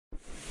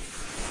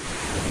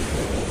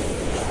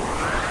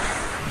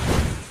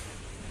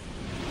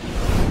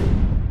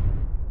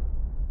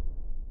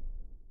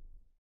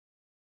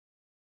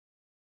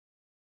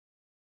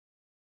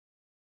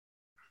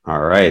All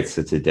right.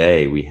 So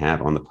today we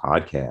have on the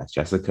podcast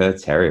Jessica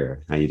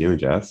Terrier. How you doing,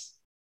 Jess?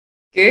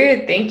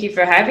 Good. Thank you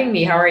for having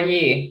me. How are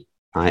you?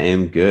 I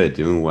am good,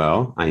 doing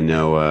well. I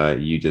know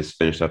you just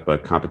finished up a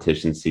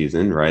competition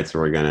season, right? So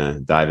we're gonna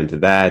dive into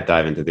that,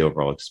 dive into the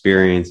overall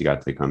experience. You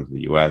got to come to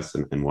the US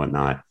and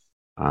whatnot.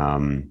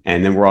 And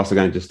then we're also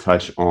going to just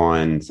touch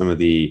on some of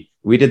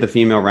we did the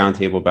female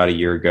roundtable about a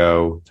year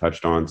ago,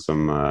 touched on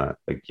some,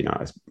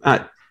 it's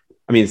not,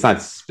 I mean, it's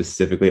not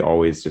specifically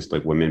always just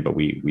like women, but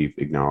we've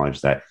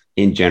acknowledged that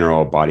in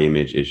general, body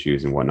image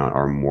issues and whatnot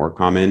are more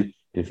common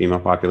in female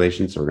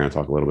populations. So we're going to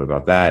talk a little bit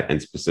about that, and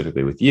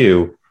specifically with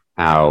you,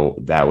 how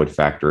that would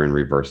factor in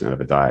reversing out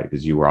of a diet,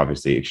 because you were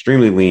obviously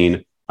extremely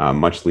lean,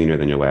 much leaner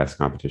than your last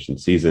competition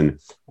season.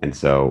 And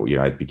so,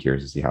 I'd be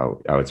curious to see how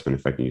it's been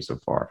affecting you so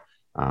far.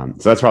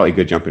 So that's probably a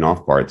good jumping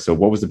off part. So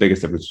what was the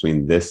biggest difference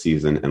between this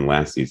season and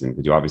last season?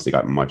 Because you obviously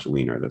got much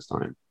leaner this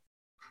time.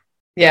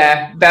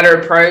 Yeah, better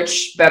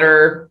approach,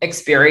 better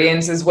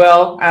experience as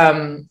well.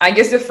 I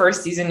guess the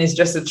first season is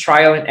just a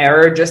trial and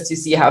error just to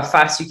see how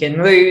fast you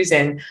can lose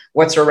and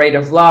what's your rate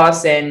of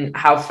loss and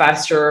how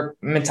fast your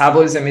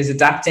metabolism is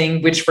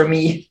adapting, which for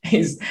me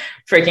is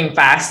freaking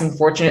fast,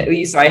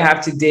 unfortunately. So I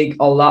have to dig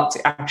a lot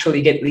to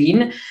actually get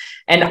lean.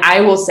 And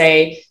I will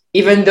say,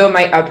 even though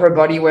my upper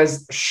body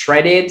was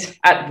shredded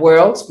at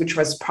Worlds, which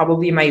was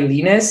probably my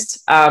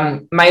leanest,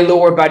 my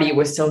lower body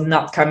was still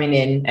not coming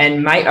in.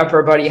 And my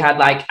upper body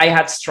I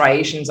had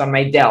striations on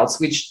my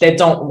delts, which they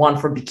don't want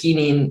for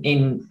bikini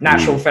in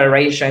natural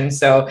federation.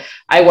 So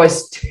I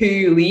was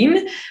too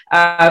lean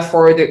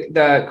for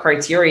the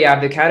criteria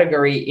of the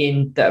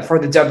category for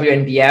the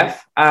WNBF.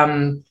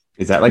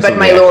 Is that like But something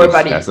my they lower actually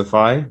body,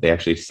 specify? They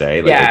actually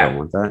say like they don't yeah.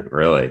 want that?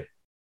 Really?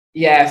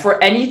 Yeah, for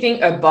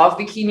anything above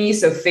bikini,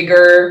 so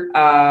figure,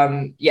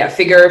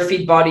 figure,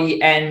 fit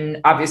body,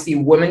 and obviously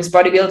women's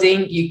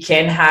bodybuilding, you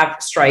can have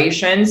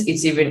striations.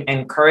 It's even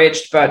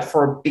encouraged, but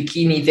for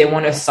bikini, they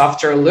want a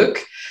softer look.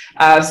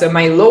 So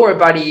my lower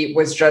body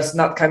was just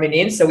not coming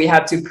in. So we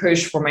had to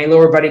push for my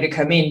lower body to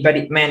come in, but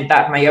it meant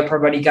that my upper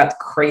body got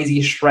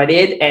crazy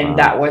shredded, and Wow.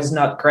 that was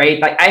not great.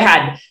 Like I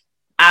had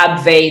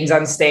ab veins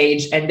on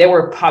stage and they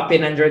were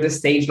popping under the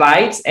stage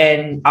lights,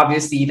 and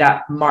obviously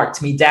that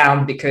marked me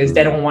down because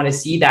they Mm. don't want to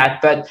see that.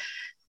 But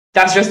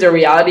that's just the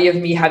reality of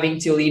me having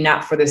to lean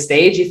out for the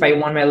stage. If I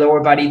want my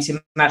lower body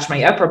to match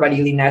my upper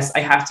body leanness,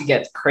 I have to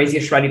get crazy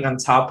shredded on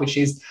top, which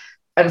is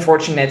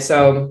unfortunate.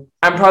 So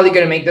I'm probably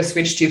going to make the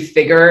switch to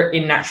figure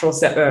in natural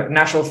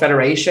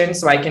federation,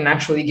 so I can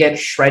actually get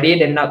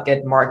shredded and not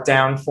get marked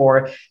down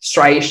for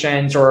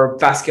striations or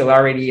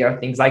vascularity or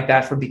things like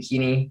that for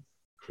bikini.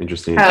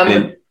 Interesting. And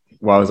um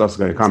well, I was also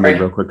going to comment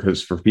real Sorry. quick,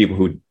 because for people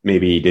who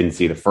maybe didn't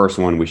see the first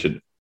one, we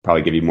should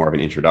probably give you more of an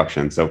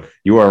introduction. So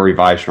you are a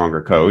Revive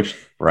Stronger coach,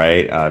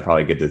 right?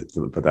 Probably good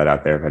to put that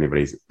out there if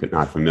anybody's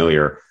not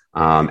familiar.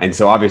 And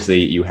so obviously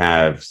you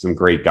have some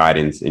great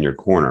guidance in your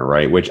corner,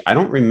 right? Which I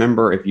don't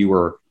remember if you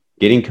were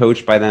getting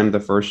coached by them the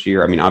first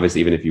year. I mean,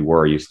 obviously, even if you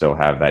were, you still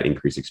have that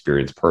increased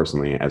experience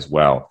personally as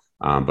well.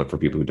 But for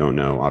people who don't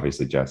know,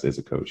 obviously Jess is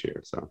a coach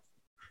here. So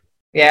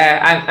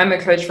Yeah, I'm a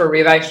coach for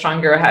Revive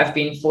Stronger. I have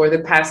been for the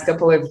past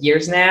couple of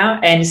years now.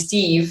 And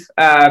Steve,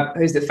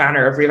 who's the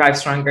founder of Revive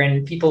Stronger,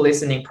 and people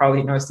listening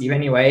probably know Steve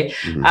anyway.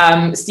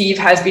 mhm. Steve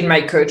has been my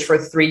coach for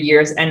 3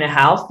 years and a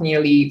half,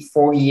 nearly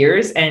 4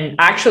 years. And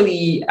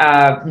actually,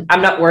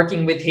 I'm not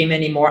working with him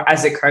anymore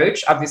as a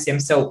coach. Obviously, I'm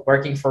still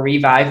working for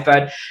Revive.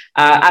 But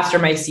after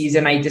my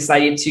season, I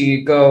decided to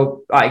go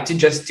to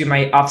just do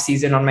my off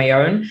season on my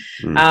own.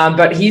 Mm.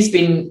 But he's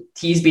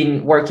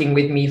been working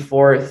with me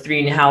for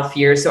 3.5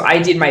 years. So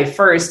I did my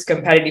first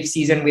competitive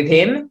season with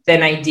him.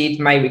 Then I did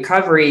my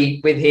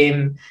recovery with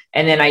him.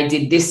 And then I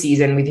did this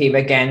season with him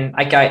again.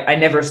 Like I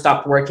never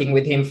stopped working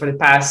with him for the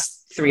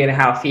past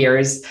 3.5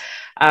 years.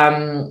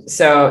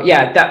 So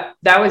yeah,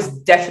 that was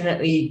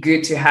definitely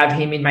good to have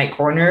him in my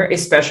corner,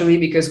 especially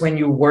because when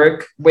you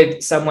work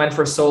with someone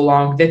for so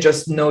long, they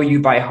just know you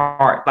by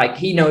heart. Like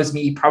he knows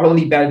me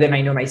probably better than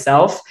I know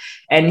myself.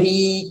 And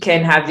he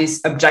can have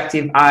this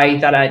objective eye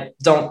that I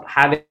don't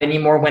have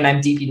anymore when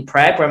I'm deep in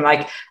prep, where I'm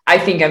like, I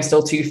think I'm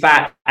still too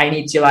fat. I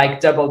need to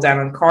like double down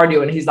on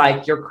cardio. And he's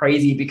like, you're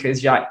crazy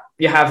because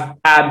you have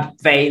ab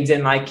veins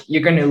and like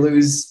you're going to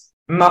lose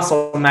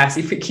muscle mass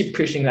if we keep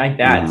pushing like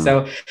that. Mhm. So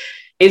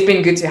it's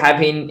been good to have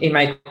him in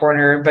my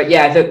corner. But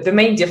yeah, the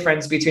main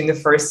difference between the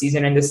first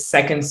season and the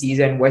second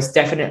season was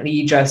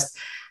definitely just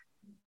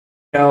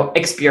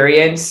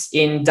experience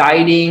in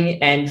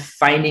dieting and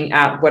finding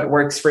out what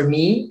works for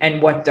me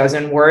and what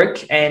doesn't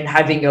work, and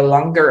having a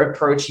longer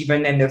approach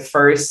even in the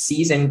first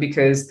season,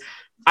 because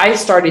I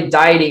started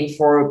dieting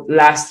for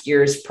last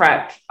year's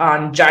prep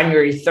on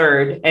January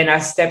 3rd, and I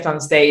stepped on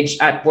stage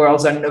at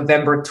Worlds on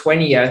November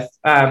 20th.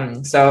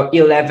 So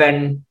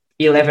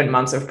 11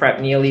 months of prep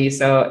nearly.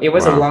 So it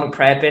was a Wow. long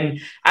prep, and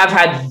I've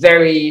had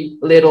very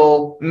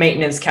little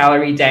maintenance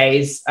calorie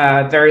days,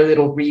 very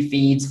little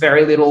refeeds,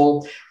 very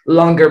little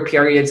longer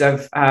periods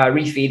of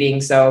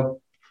refeeding.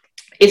 So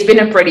it's been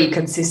a pretty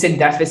consistent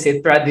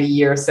deficit throughout the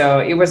year. So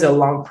it was a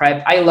long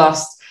prep. I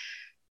lost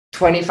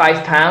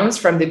 25 pounds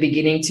from the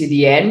beginning to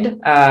the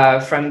end,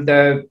 from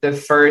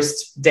the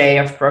first day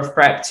of prof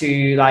prep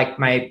to like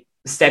my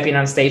stepping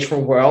on stage for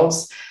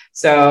Worlds.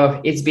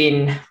 So it's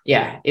been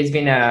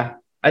a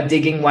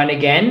digging one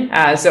again.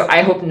 So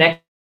I hope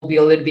next will be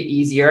a little bit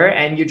easier,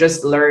 and you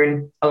just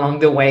learn along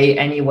the way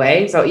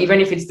anyway. So even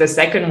if it's the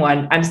second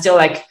one, I'm still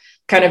like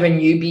kind of a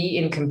newbie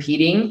in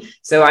competing.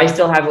 So I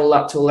still have a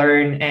lot to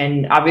learn.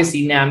 And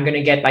obviously now I'm going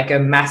to get like a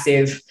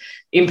massive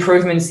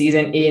improvement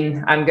season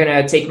in. I'm going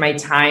to take my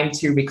time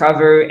to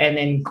recover and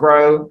then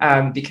grow,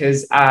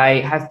 because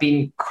I have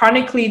been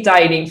chronically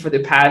dieting for the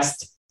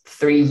past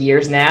 3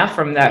 years now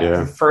from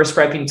that first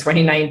prep in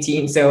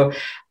 2019. So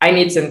I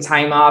need some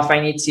time off. I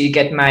need to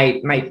get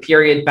my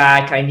period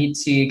back. I need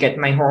to get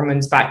my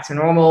hormones back to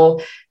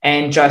normal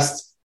and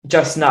just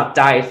not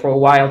diet for a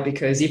while,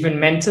 because even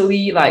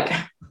mentally, like,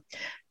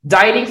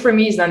 dieting for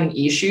me is not an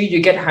issue. You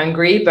get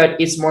hungry,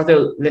 but it's more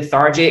the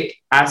lethargic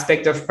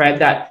aspect of prep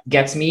that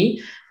gets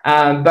me.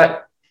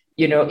 But,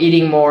 you know,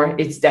 eating more,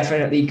 it's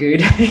definitely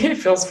good. It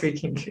feels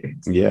freaking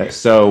good. Yeah.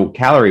 So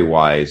calorie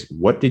wise,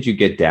 what did you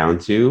get down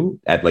to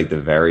at like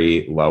the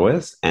very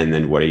lowest? And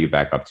then what are you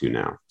back up to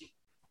now?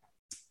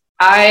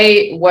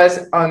 I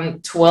was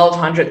on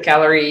 1,200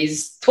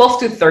 calories, 12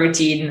 to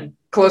 13,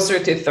 closer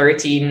to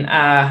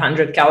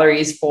 1,300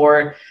 calories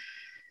for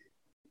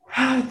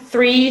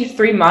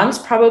three months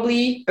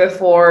probably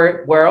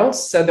before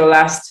Worlds, so the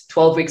last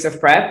 12 weeks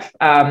of prep,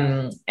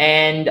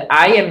 and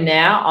I am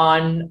now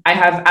on, I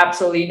have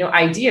absolutely no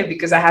idea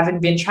because I haven't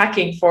been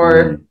tracking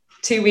for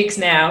 2 weeks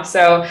now.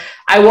 So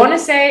I want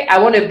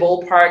to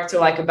ballpark to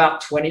like about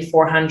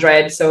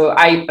 2,400, so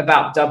I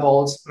about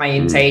doubled my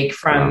intake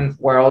from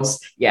Worlds.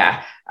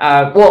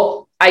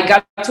 Well, I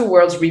got to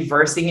Worlds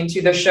reversing into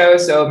the show,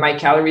 so my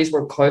calories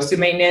were close to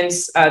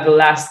maintenance the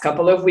last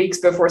couple of weeks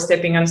before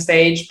stepping on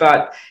stage.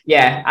 But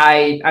yeah,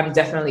 I'm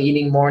definitely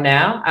eating more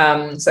now.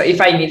 So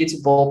if I needed to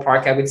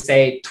ballpark, I would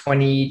say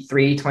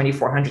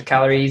 2,400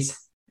 calories.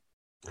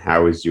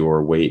 How is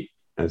your weight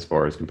as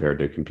far as compared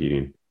to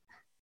competing?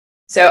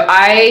 So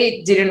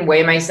I didn't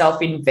weigh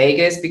myself in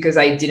Vegas because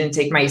I didn't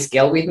take my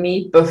scale with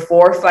me.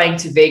 Before flying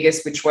to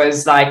Vegas, which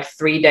was like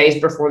 3 days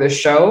before the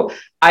show,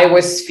 I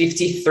was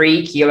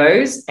 53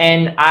 kilos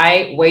and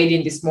I weighed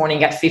in this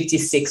morning at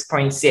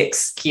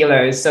 56.6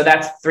 kilos. So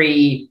that's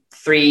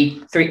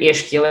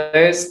three-ish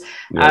kilos.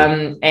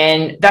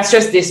 And that's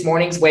just this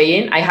morning's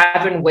weigh-in. I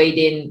haven't weighed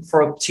in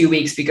for 2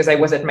 weeks because I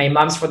was at my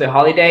mom's for the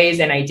holidays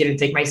and I didn't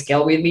take my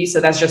scale with me. So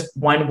that's just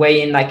one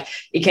weigh-in. Like,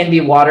 it can be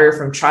water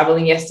from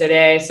traveling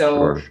yesterday.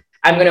 So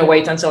I'm going to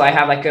wait until I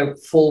have like a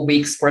full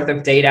week's worth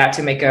of data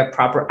to make a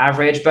proper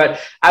average. But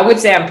I would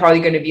say I'm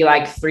probably going to be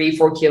like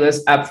 3-4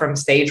 kilos up from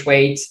stage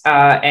weight.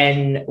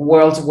 And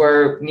Worlds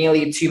were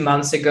nearly 2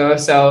 months ago.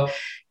 So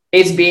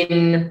it's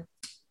been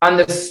on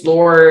the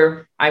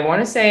slower, I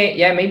want to say,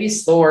 maybe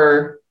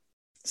slower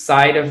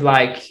side of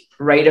like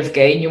rate of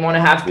gain you want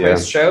to have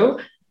post show.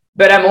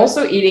 But I'm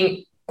also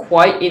eating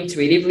quite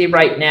intuitively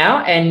right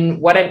now. And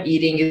what I'm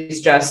eating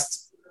is just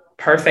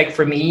perfect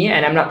for me.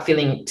 And I'm not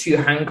feeling too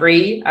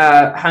hungry.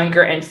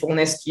 Hunger and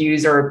fullness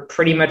cues are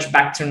pretty much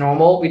back to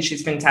normal, which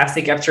is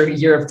fantastic after a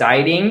year of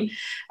dieting.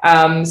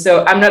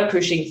 So I'm not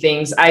pushing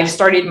things. I've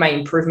started my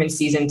improvement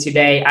season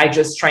today. I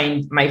just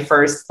trained my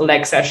first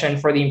leg session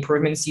for the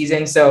improvement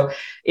season. So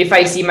if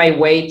I see my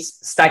weight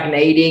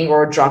stagnating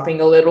or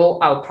dropping a little,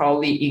 I'll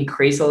probably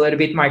increase a little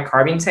bit my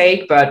carb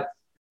intake. But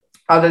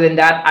other than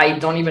that, I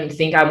don't even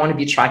think I want to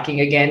be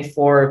tracking again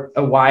for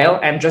a while.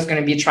 I'm just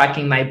going to be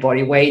tracking my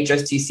body weight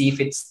just to see if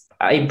it's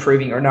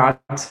improving or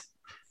not.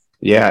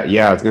 Yeah.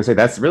 I was going to say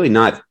that's really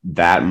not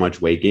that much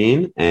weight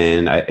gain.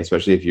 And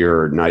especially if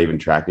you're not even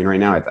tracking right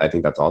now, I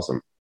think that's awesome.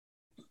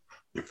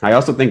 I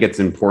also think it's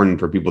important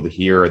for people to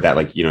hear that,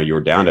 like, you know, you're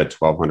down to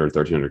 1,200,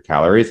 1,300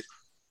 calories,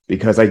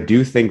 because I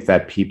do think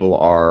that people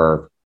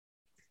are,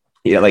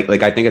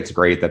 like I think it's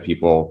great that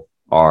people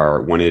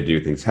are wanting to do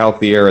things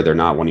healthier. They're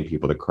not wanting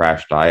people to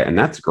crash diet, and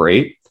that's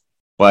great.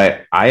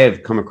 But I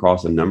have come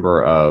across a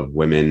number of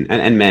women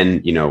and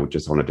men, you know,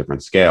 just on a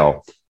different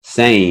scale,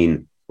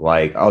 saying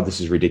like, oh, this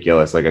is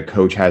ridiculous. Like, a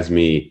coach has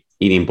me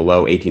eating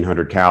below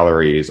 1,800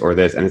 calories or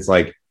this. And it's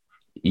like,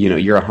 you know,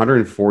 you're a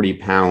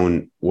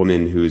 140-pound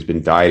woman who's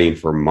been dieting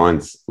for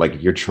months.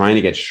 Like, you're trying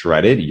to get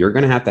shredded. You're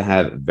going to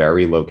have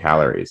very low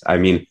calories. I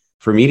mean,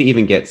 for me to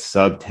even get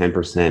sub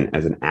 10%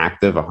 as an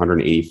active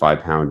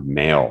 185-pound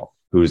male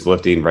who's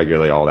lifting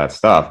regularly, all that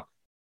stuff,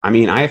 I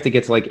mean, I have to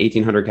get to like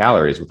 1,800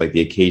 calories with like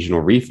the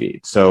occasional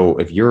refeed. So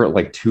if you're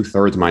like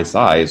 2/3 my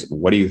size,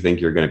 what do you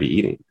think you're going to be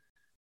eating?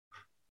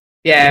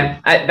 Yeah,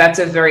 that's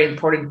a very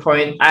important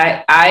point.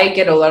 I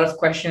get a lot of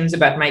questions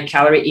about my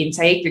calorie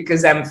intake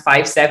because I'm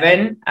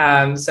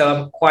 5'7", so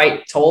I'm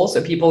quite tall.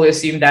 So people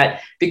assume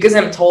that because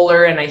I'm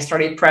taller and I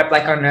started prep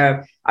like on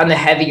the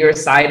heavier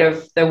side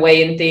of the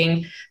weigh-in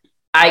thing,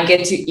 I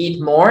get to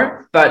eat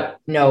more. But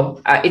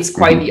no, it's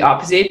quite the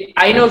opposite.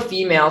 I know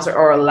females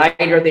are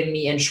lighter than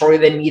me and shorter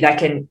than me that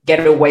can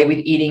get away with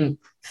eating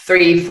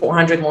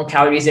 300-400 more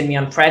calories than me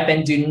on prep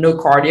and do no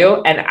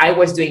cardio. And I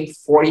was doing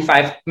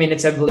 45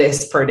 minutes of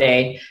list per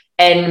day.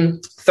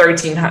 and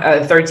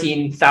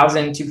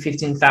 13,000 to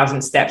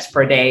 15,000 steps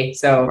per day.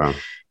 So Wow.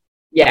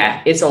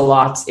 yeah, it's a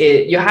lot.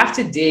 You have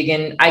to dig.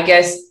 And I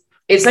guess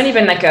it's not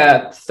even like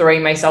a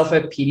throwing myself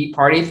a pity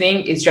party thing.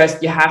 It's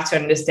just you have to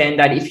understand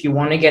that if you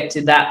want to get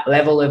to that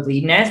level of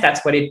leanness,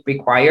 that's what it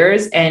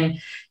requires. And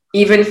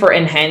even for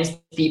enhanced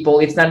people,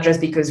 it's not just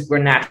because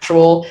we're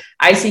natural.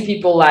 I see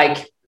people like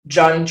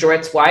John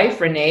Jorret's wife,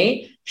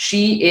 Renee.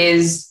 She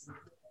is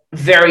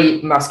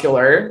very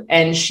muscular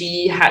and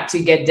she had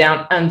to get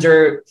down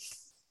under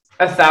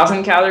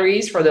 1,000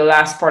 calories for the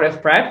last part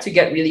of prep to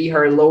get really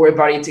her lower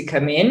body to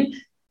come in.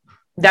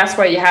 That's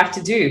what you have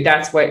to do.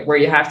 That's where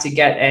you have to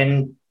get.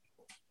 And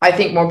I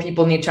think more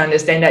people need to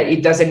understand that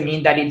it doesn't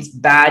mean that it's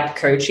bad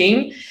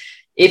coaching.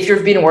 If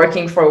you've been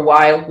working for a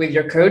while with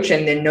your coach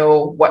and they know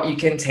what you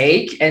can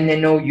take and they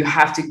know you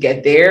have to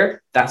get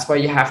there, that's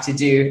what you have to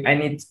do.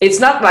 And it's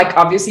not like,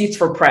 obviously it's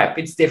for prep,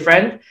 it's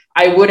different.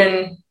 I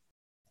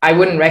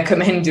wouldn't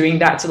recommend doing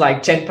that to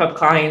like Gen Pop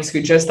clients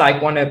who just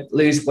like want to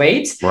lose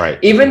weight. Right.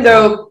 Even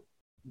though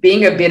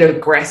being a bit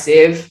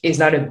aggressive is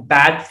not a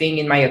bad thing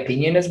in my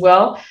opinion as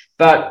well.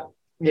 But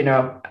you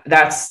know,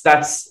 that's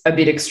a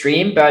bit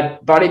extreme,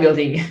 but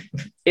bodybuilding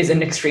is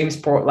an extreme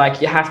sport.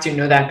 Like you have to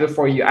know that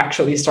before you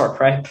actually start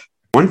prep.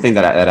 One thing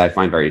that I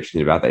find very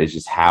interesting about that is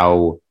just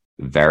how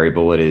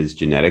variable it is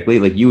genetically.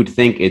 Like you would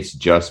think it's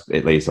just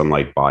at least on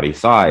like body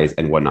size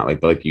and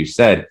whatnot. Like you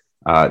said,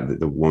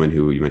 the woman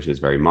who you mentioned is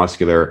very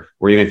muscular,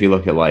 or even if you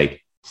look at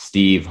like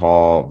Steve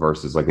Hall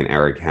versus like an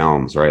Eric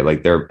Helms, right?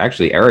 Like they're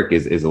actually, Eric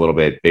is a little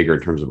bit bigger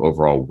in terms of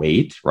overall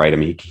weight, right? I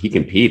mean, he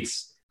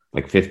competes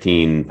like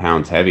 15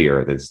 pounds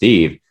heavier than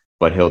Steve,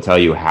 but he'll tell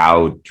you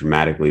how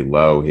dramatically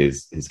low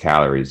his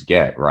calories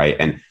get, right?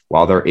 And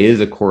while there is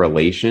a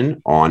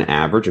correlation on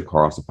average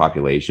across the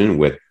population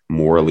with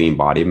more lean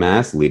body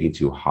mass leading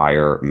to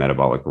higher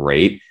metabolic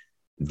rate,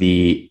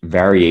 the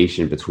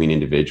variation between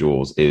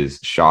individuals is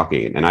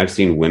shocking. And I've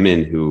seen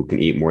women who can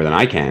eat more than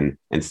I can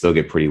and still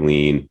get pretty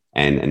lean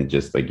and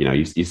just like, you know,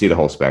 you see the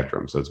whole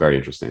spectrum. So it's very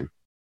interesting.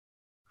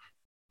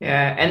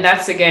 Yeah. And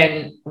that's,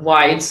 again,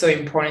 why it's so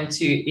important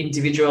to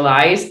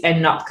individualize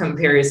and not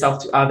compare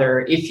yourself to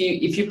other. If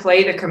you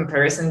play the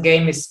comparison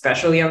game,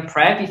 especially on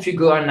prep, if you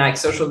go on like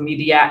social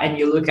media and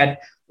you look at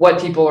what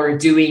people are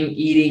doing,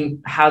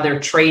 eating, how they're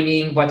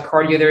training, what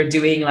cardio they're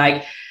doing,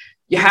 like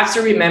you have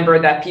to remember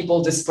that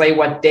people display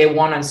what they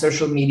want on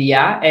social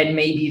media and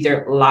maybe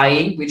they're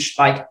lying, which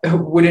like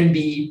wouldn't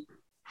be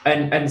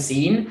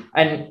unseen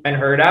and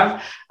unheard of.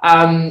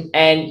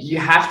 And you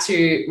have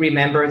to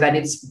remember that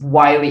it's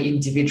wildly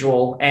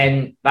individual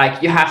and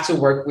like you have to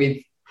work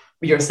with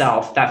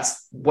yourself.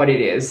 That's what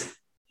it is.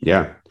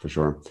 Yeah, for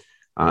sure.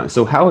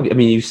 So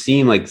you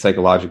seem like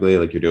psychologically,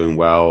 like you're doing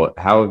well.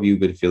 How have you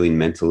been feeling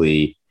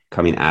mentally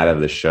coming out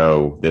of the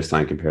show this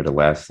time compared to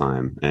last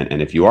time?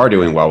 And if you are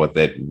doing well with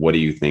it, what do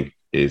you think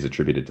is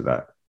attributed to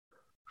that?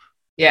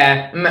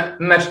 Yeah,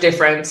 much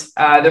different.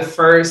 The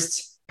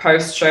first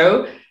post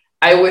show,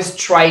 I was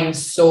trying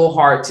so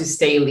hard to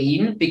stay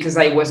lean because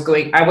I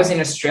was in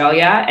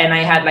Australia and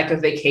I had like a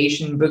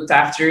vacation booked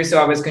after. So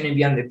I was going to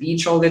be on the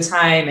beach all the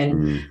time.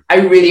 And I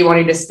really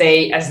wanted to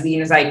stay as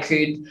lean as I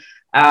could.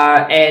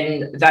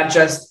 And that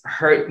just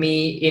hurt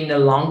me in the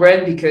long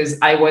run because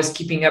I was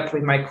keeping up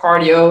with my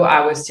cardio.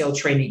 I was still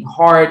training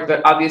hard,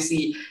 but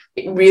obviously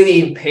it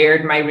really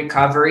impaired my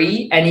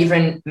recovery. And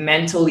even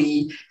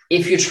mentally,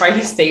 if you try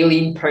to stay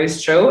lean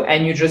post-show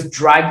and you just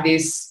drag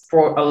this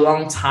for a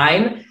long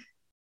time,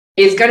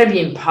 it's going to be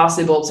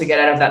impossible to get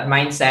out of that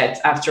mindset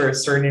after a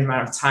certain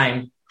amount of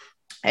time.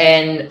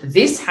 And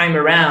this time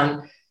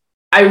around,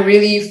 I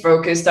really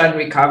focused on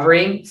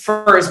recovering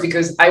first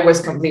because I was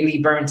completely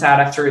burnt out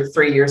after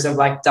 3 years of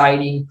like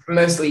dieting,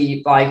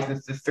 mostly like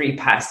the 3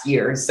 past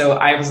years. So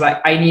I was like,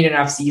 I need an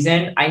off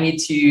season. I need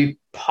to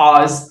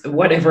pause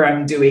whatever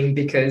I'm doing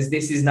because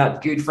this is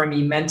not good for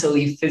me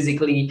mentally,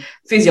 physically,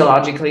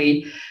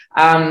 physiologically.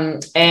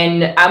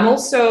 And I'm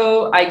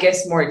also, I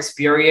guess, more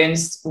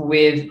experienced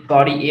with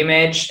body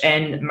image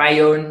and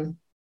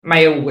my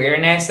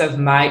awareness of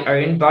my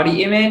own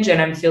body image.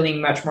 And I'm feeling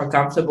much more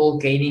comfortable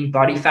gaining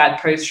body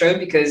fat post-show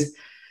because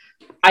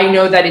I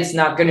know that it's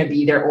not going to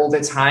be there all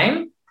the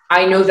time.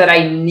 I know that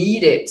I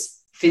need it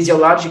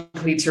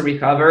physiologically to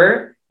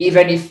recover,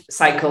 even if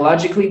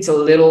psychologically it's a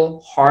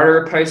little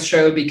harder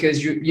post-show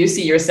because you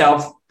see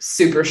yourself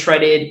super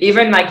shredded,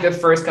 even like the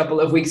first couple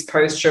of weeks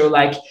post-show,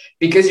 like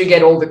because you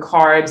get all the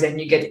carbs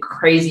and you get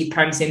crazy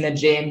pumps in the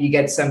gym, you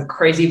get some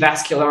crazy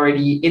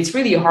vascularity. It's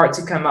really hard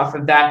to come off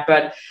of that.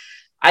 But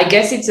I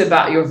guess it's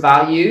about your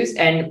values,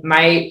 and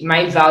my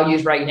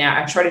values right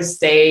now, I try to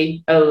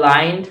stay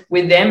aligned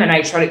with them and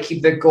I try to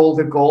keep the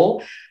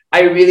goal.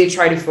 I really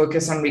try to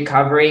focus on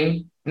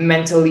recovering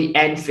mentally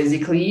and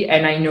physically.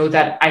 And I know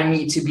that I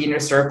need to be in a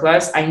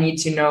surplus. I need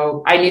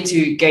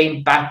to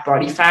gain back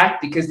body fat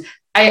because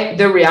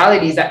the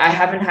reality is that I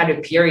haven't had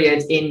a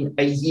period in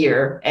a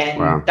year, and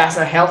wow, that's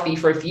not healthy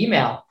for a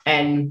female.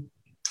 And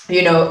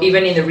you know,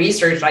 even in the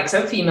research, like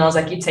some females,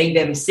 like you take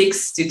them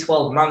 6 to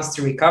 12 months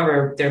to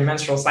recover their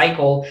menstrual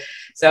cycle.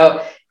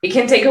 So it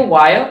can take a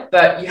while,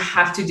 but you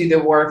have to do the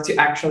work to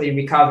actually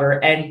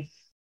recover. And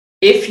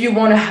if you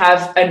want to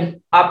have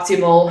an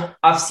optimal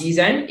off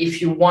season,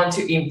 if you want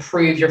to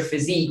improve your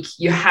physique,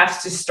 you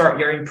have to start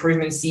your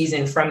improvement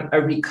season from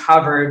a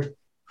recovered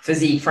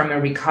physique, from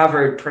a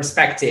recovered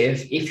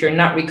perspective. If you're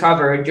not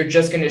recovered, you're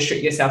just going to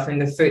shoot yourself in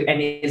the foot,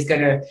 and it's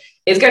going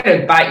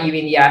to bite you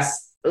in the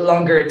ass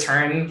longer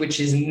term, which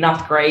is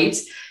not great.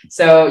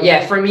 So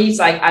yeah, for me, it's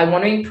like, I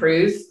want to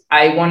improve.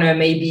 I want to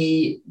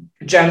maybe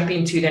jump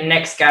into the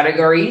next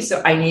category.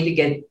 So I need to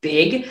get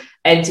big.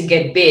 And to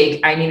get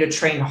big, I need to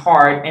train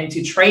hard. And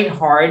to train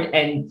hard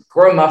and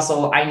grow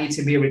muscle, I need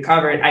to be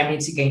recovered. I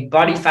need to gain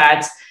body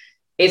fat.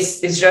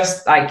 It's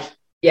just like,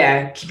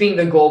 yeah, keeping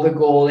the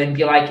goal and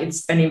be like,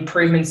 it's an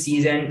improvement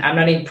season. I'm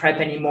not in prep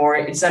anymore.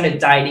 It's not a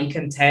dieting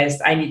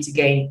contest. I need to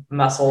gain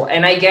muscle.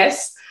 And I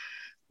guess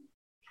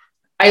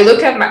I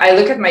look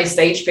at my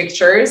stage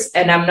pictures,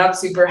 and I'm not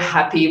super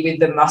happy with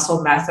the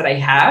muscle mass that I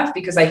have,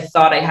 because I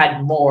thought I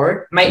had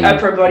more. My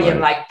upper body, right. I'm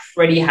like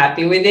pretty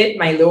happy with it.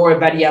 My lower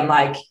body, I'm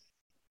like,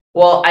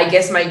 well, I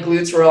guess my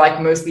glutes were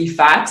like mostly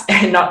fat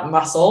and not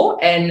muscle.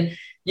 And,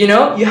 you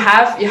know, you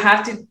have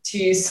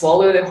to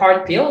swallow the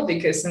hard pill,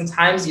 because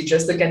sometimes you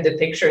just look at the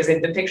pictures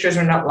and the pictures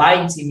are not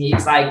lying to me.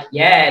 It's like,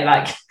 yeah,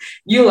 like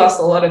you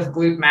lost a lot of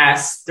glute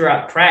mass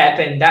throughout prep,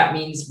 and that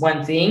means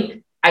one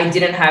thing: I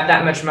didn't have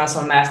that much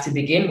muscle mass to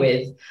begin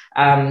with.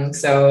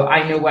 So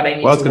I know what I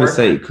need to work on. Well, I was going to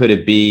say, could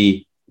it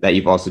be that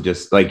you've also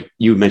just, like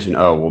you mentioned,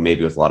 oh, well,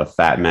 maybe it was a lot of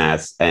fat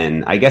mass.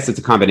 And I guess it's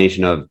a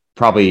combination of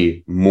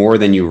probably more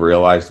than you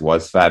realized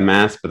was fat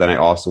mass. But then I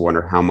also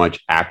wonder how much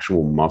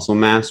actual muscle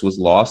mass was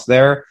lost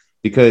there.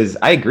 Because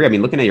I agree. I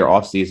mean, looking at your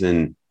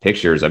off-season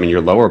pictures, I mean,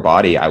 your lower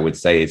body, I would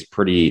say, is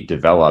pretty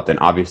developed. And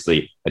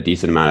obviously a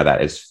decent amount of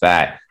that is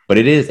fat. But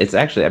it's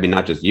actually, I mean,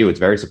 not just you. It's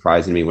very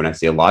surprising to me when I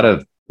see a lot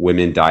of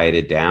women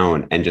dieted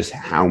down and just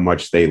how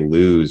much they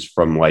lose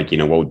from, like, you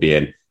know, what would be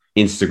an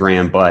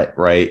Instagram butt,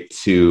 right,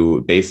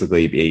 to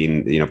basically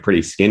being, you know,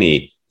 pretty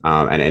skinny.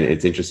 And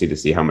it's interesting to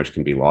see how much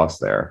can be lost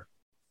there.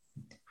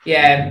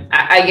 Yeah,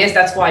 I guess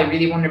that's why I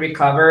really want to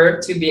recover,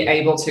 to be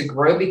able to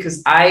grow,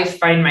 because I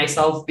find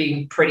myself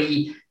being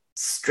pretty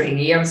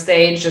stringy on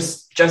stage,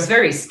 just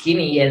very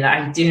skinny. And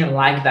I didn't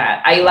like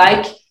that. I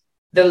like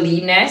the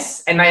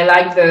leanness, and I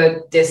like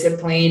the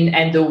discipline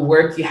and the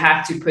work you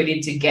have to put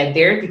in to get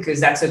there, because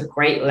that's a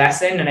great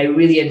lesson. And I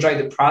really enjoy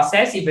the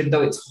process, even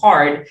though it's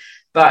hard.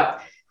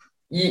 But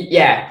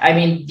yeah, I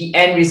mean, the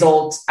end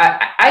result,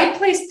 I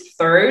placed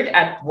third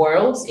at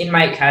Worlds in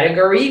my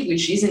category,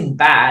 which isn't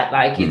bad.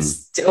 Like it's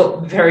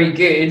still very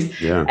good.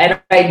 Yeah. And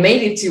I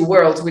made it to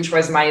Worlds, which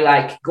was my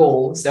like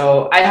goal.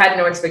 So I had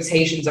no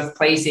expectations of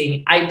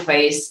placing. I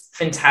placed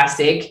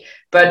fantastic,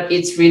 but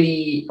it's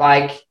really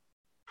like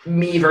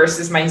me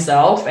versus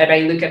myself. And I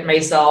look at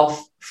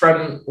myself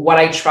from what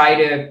I try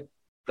to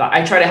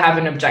have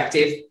an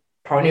objective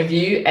point of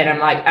view, and I'm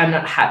like, I'm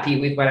not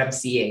happy with what I'm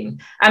seeing.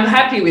 I'm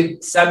happy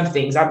with some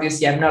things.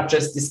 Obviously, I'm not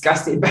just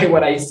disgusted by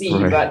what I see,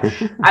 right. But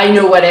I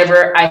know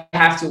whatever I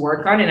have to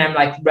work on, and I'm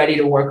like ready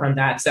to work on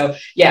that. So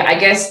yeah, I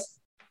guess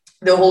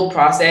the whole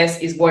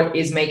process is what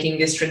is making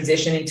this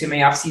transition into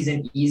my off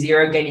season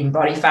easier, gaining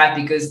body fat,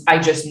 because I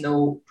just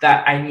know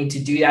that I need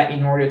to do that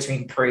in order to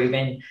improve.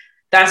 And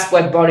that's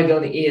what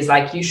bodybuilding is.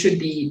 Like, you should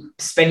be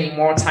spending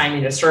more time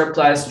in a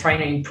surplus, trying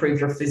to improve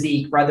your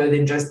physique rather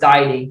than just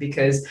dieting,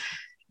 because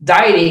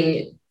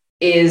dieting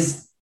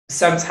is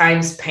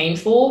sometimes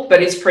painful,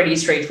 but it's pretty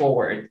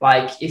straightforward.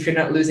 Like, if you're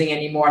not losing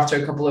any more after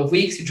a couple of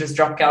weeks, you just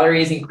drop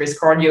calories, increase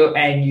cardio,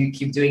 and you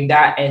keep doing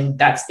that, and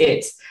that's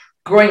it.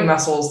 Growing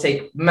muscles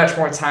take much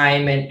more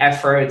time and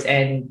effort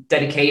and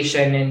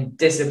dedication and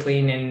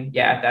discipline. And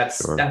yeah,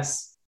 that's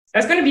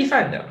going to be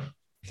fun though.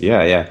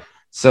 Yeah.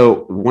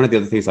 So one of the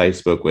other things I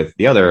spoke with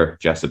the other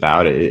Jess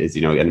about is,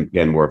 you know,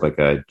 again, more of like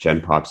a Gen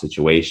Pop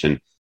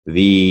situation,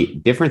 the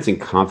difference in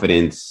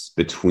confidence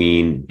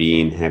between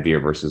being heavier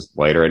versus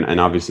lighter. And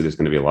obviously there's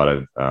going to be a lot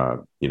of,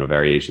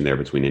 variation there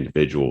between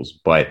individuals.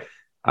 But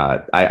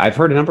I've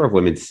heard a number of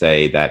women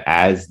say that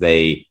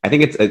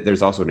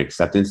there's also an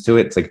acceptance to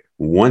it. It's like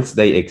once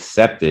they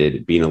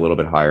accepted being a little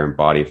bit higher in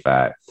body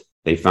fat,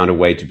 they found a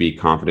way to be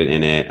confident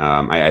in it.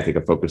 I think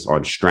a focus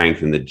on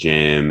strength in the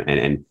gym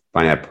and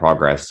finding that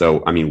progress.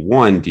 So, I mean,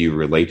 one, do you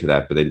relate to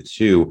that? But then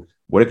two,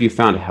 what have you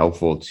found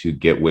helpful to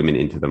get women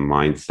into the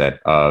mindset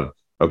of,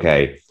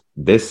 okay,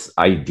 this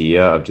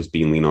idea of just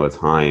being lean all the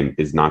time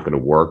is not going to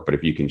work. But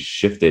if you can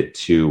shift it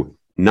to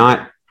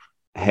not,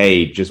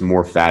 hey, just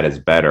more fat is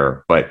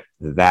better, but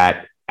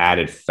that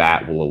added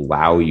fat will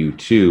allow you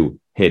to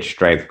hit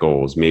strength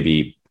goals,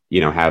 maybe,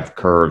 you know, have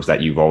curves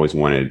that you've always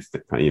wanted,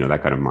 you know,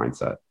 that kind of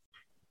mindset.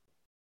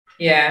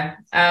 Yeah.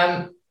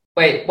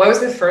 Wait, what was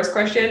the first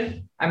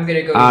question? I'm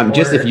going to go.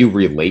 Just if you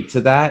relate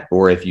to that,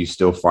 or if you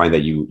still find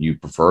that you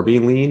prefer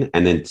being lean,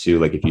 and then two,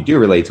 like if you do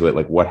relate to it,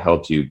 like what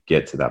helped you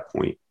get to that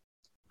point?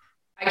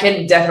 I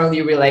can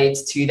definitely relate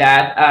to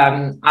that.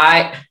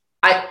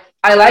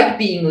 I like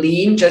being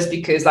lean just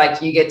because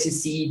like you get to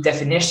see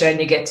definition,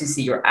 you get to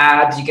see your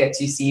abs, you get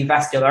to see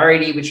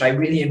vascularity, which I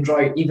really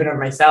enjoy even on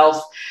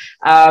myself.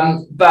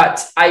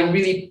 But I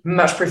really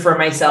much prefer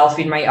myself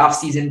in my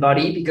off-season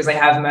body because I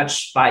have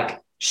much like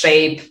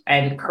shape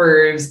and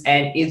curves,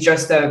 and it's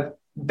just a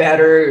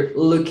better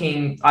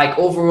looking, like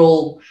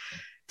overall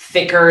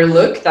thicker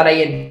look that I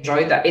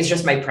enjoy. That is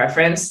just my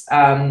preference.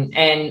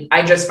 And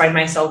I just find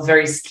myself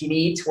very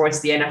skinny towards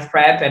the end of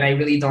prep, and I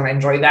really don't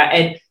enjoy that.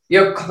 And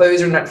your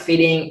clothes are not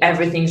fitting,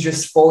 everything's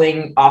just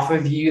falling off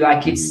of you.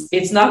 Like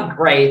it's not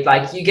great.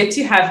 Like you get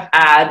to have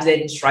abs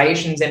and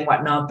striations and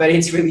whatnot, but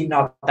it's really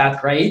not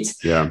that great.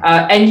 Yeah.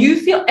 And you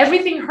feel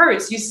everything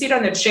hurts. You sit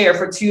on a chair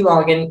for too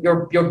long and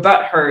your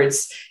butt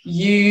hurts.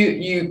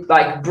 You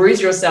like bruise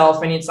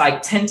yourself, and it's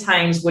like 10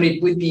 times what it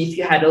would be if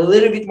you had a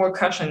little bit more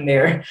cushion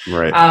there.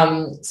 Right.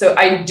 So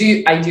I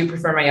do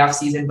prefer my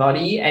off-season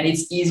body, and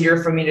it's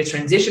easier for me to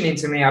transition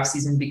into my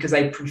off-season because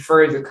I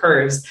prefer the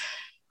curves.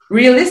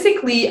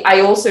 Realistically,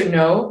 I also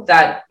know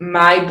that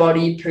my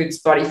body puts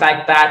body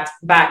fat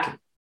back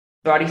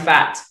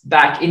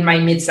in my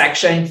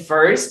midsection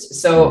first.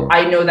 So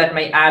I know that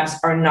my abs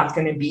are not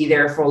going to be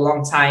there for a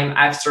long time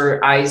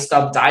after I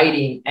stop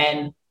dieting.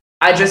 And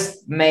I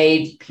just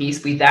made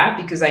peace with that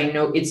because I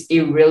know it's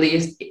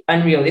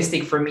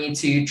unrealistic for me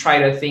to try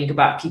to think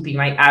about keeping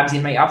my abs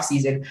in my off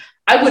season.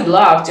 I would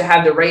love to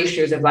have the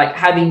ratios of like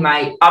having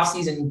my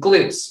off-season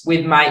glutes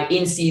with my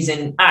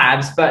in-season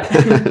abs, but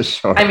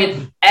sure. I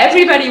mean,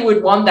 everybody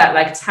would want that,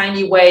 like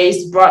tiny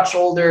waist, broad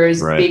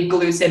shoulders, right. Big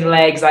glutes and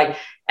legs. Like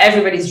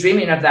everybody's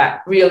dreaming of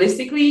that.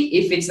 Realistically,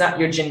 if it's not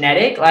your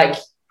genetic, like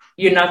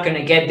you're not going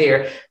to get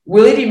there.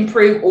 Will it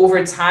improve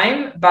over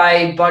time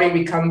by body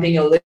recumbing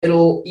a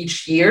little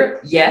each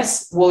year?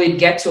 Yes. Will it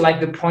get to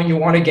like the point you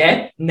want to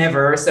get?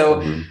 Never.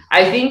 So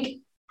I think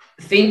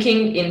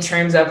thinking in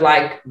terms of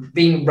like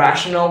being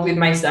rational with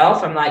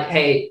myself, I'm like,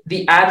 hey,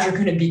 the abs are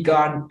going to be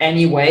gone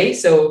anyway.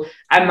 So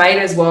I might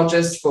as well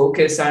just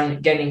focus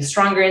on getting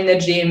stronger in the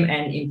gym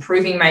and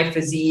improving my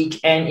physique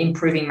and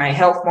improving my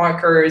health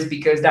markers,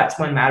 because that's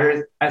what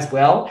matters as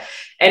well.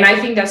 And I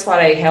think that's what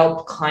I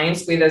help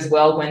clients with as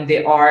well when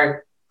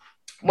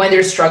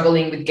they're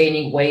struggling with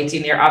gaining weight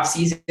in their off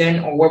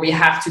season, or where we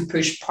have to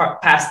push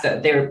past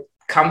their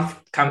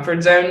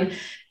comfort zone.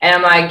 And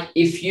I'm like,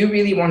 if you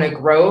really want to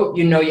grow,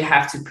 you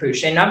have to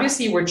push. And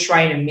obviously we're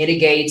trying to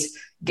mitigate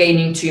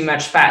gaining too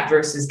much fat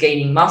versus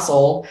gaining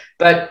muscle,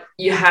 but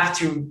you have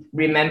to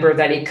remember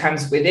that it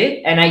comes with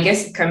it. And I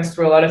guess it comes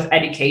through a lot of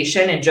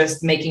education and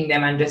just making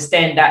them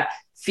understand that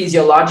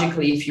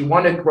physiologically, if you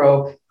want to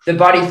grow, the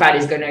body fat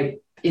is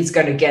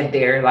going to get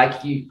there. Like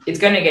it's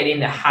going to get in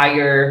the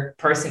higher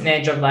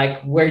percentage of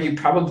like where you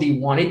probably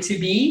want it to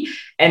be.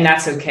 And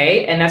that's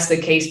okay. And that's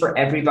the case for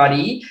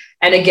everybody.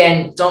 And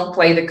again, don't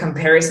play the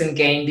comparison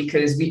game,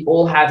 because we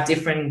all have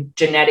different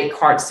genetic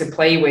cards to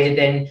play with.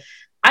 And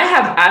I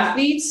have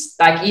athletes,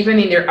 like even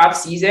in their off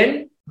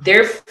season,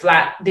 their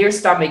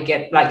stomach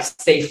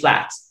stay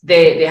flat.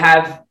 They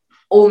have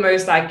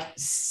almost like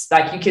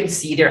you can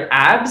see their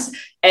abs,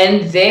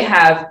 and they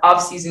have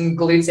off-season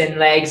glutes and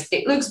legs.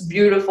 It looks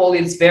beautiful.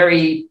 It's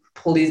very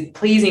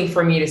pleasing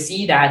for me to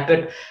see that,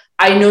 but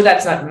I know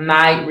that's not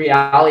my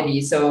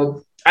reality.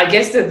 So I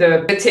guess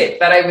the tip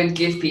that I would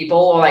give people,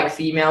 or like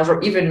females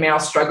or even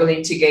males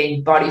struggling to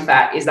gain body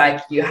fat, is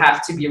like you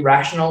have to be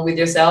rational with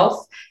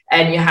yourself,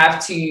 and you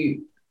have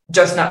to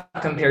just not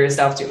compare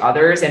yourself to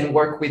others and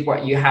work with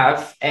what you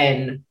have.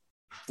 And,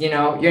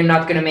 you're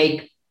not going to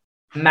make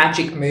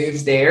magic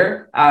moves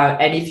there.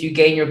 And if you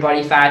gain your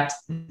body fat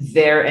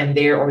there and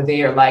there or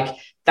there, like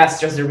that's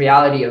just the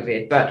reality of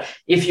it. But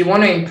if you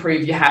want to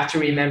improve, you have to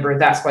remember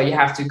that's what you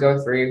have to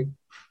go through.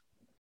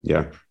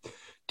 Yeah.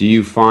 Do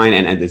you find,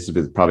 and this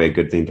is probably a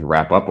good thing to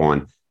wrap up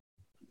on,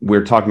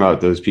 we're talking about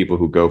those people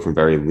who go from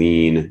very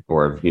lean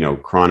or,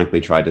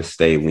 chronically try to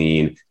stay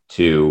lean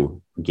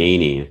to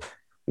gaining.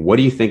 What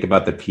do you think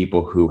about the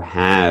people who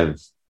have,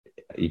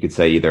 you could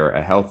say, either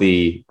a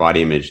healthy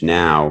body image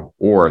now,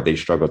 or they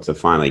struggle to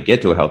finally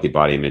get to a healthy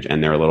body image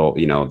and they're a little,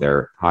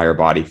 they're higher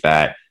body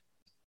fat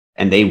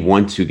and they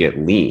want to get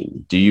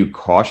lean? Do you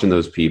caution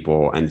those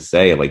people and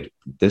say, like,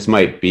 this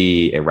might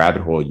be a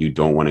rabbit hole you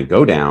don't want to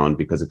go down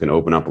because it can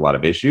open up a lot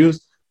of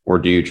issues? Or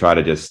do you try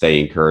to just stay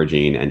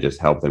encouraging and just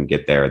help them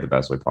get there the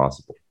best way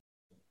possible?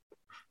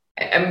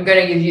 I'm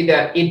going to give you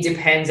the it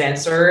depends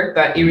answer,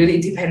 but it really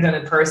depends on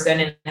the person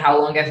and how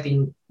long I've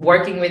been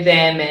working with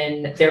them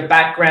and their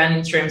background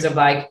in terms of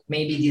like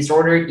maybe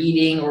disordered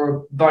eating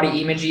or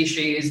body image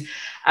issues.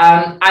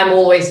 I'm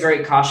always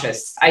very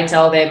cautious. I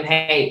tell them,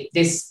 hey,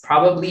 this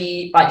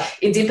probably, like,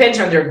 it depends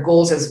on their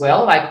goals as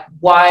well. Like,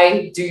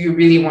 why do you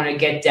really want to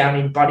get down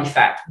in body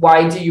fat?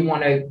 Why do you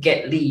want to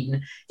get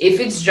lean? If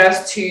it's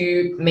just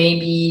to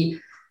maybe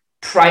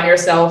prime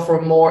yourself for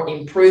more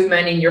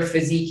improvement in your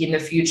physique in the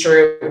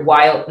future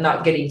while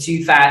not getting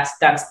too fat,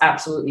 that's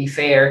absolutely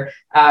fair.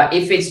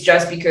 If it's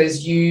just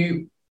because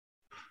you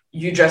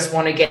just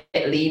want to get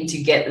lean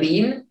to get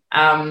lean,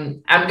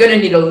 I'm going to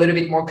need a little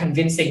bit more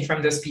convincing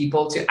from those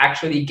people to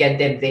actually get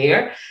them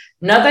there.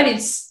 Not that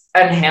it's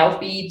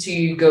unhealthy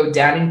to go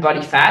down in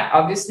body fat,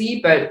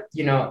 obviously, but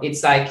you know,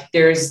 it's like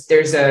there's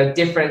a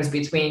difference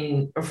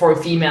between, for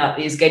a female,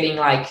 is getting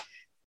like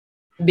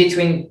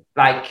between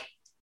like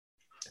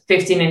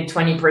 15 and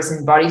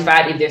 20% body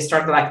fat if they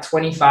start at like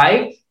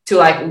 25, to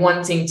like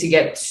wanting to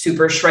get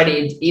super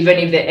shredded, even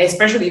if they,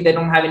 especially if they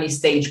don't have any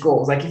stage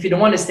goals. Like if you don't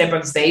want to step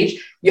on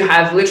stage, you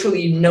have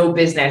literally no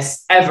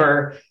business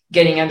ever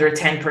getting under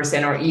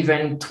 10% or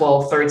even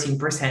 12,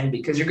 13%,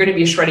 because you're going to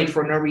be shredded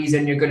for no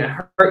reason. You're going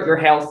to hurt your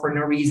health for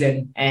no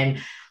reason. And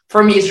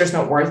for me, it's just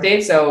not worth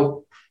it.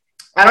 So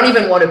I don't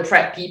even want to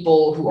prep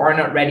people who are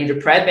not ready to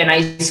prep. And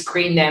I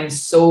screen them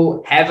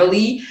so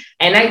heavily,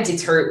 and I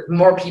deter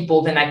more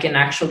people than I can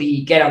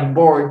actually get on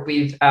board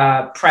with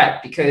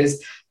prep,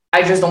 because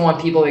I just don't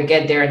want people to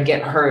get there and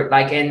get hurt.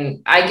 Like,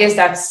 and I guess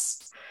that's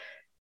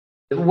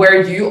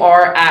where you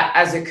are at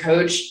as a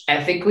coach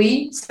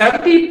ethically.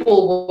 Some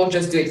people will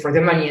just do it for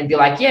the money and be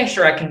like, yeah,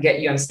 sure, I can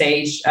get you on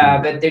stage.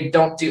 But they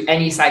don't do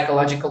any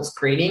psychological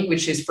screening,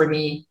 which is for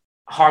me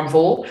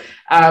harmful.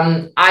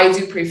 I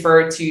do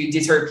prefer to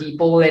deter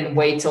people and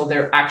wait till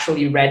they're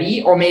actually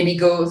ready, or maybe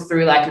go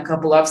through like a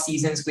couple of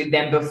seasons with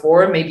them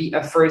before, maybe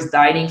a first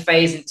dieting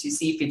phase, and to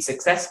see if it's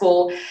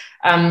successful.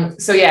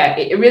 So yeah,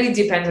 it really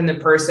depends on the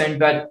person,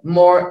 but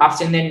more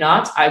often than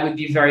not, I would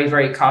be very,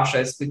 very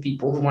cautious with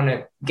people who want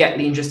to get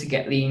lean just to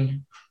get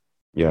lean.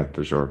 Yeah,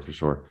 for sure. For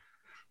sure.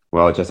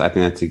 Well, Jess, I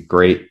think that's a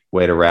great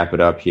way to wrap it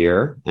up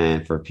here.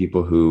 And for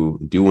people who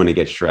do want to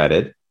get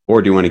shredded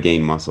or do want to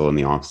gain muscle in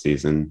the off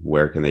season,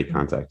 where can they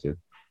contact you?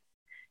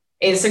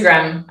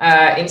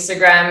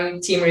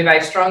 Instagram, Team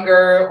Revive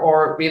Stronger,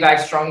 or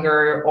Revive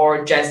Stronger,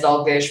 or Jess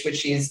Dalglish,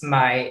 which is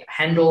my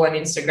handle on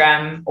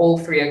Instagram. All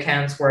three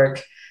accounts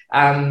work.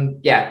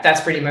 Yeah,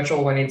 that's pretty much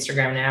all on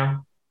Instagram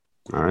now.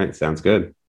 All right. Sounds good.